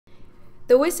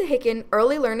The Wissahickon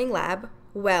Early Learning Lab,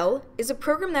 WELL, is a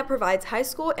program that provides high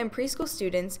school and preschool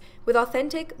students with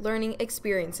authentic learning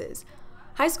experiences.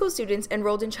 High school students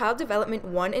enrolled in Child Development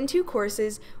 1 and 2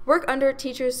 courses work under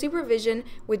teachers' supervision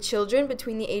with children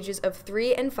between the ages of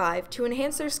 3 and 5 to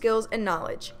enhance their skills and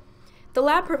knowledge. The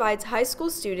lab provides high school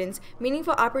students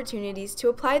meaningful opportunities to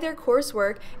apply their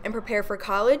coursework and prepare for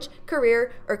college,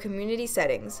 career, or community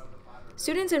settings.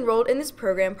 Students enrolled in this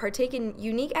program partake in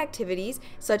unique activities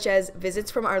such as visits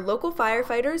from our local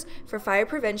firefighters for Fire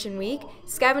Prevention Week,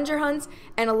 scavenger hunts,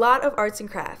 and a lot of arts and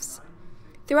crafts.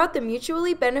 Throughout the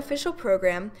mutually beneficial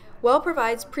program, WELL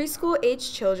provides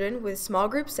preschool-aged children with small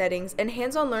group settings and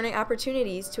hands-on learning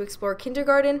opportunities to explore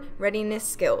kindergarten readiness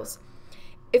skills.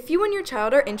 If you and your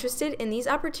child are interested in these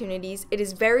opportunities, it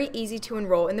is very easy to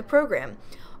enroll in the program.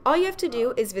 All you have to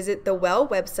do is visit the WELL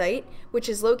website, which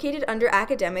is located under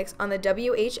Academics on the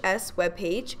WHS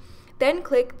webpage, then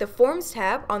click the Forms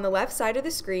tab on the left side of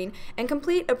the screen and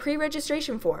complete a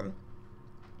pre-registration form.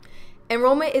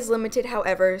 Enrollment is limited,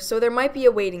 however, so there might be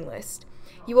a waiting list.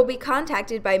 You will be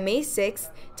contacted by May 6th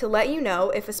to let you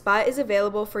know if a spot is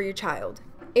available for your child.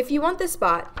 If you want the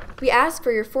spot, we ask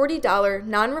for your $40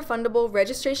 non-refundable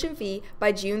registration fee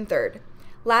by June 3rd.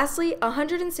 Lastly, a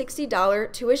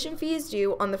 $160 tuition fee is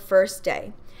due on the first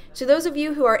day. To those of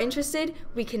you who are interested,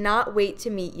 we cannot wait to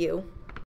meet you.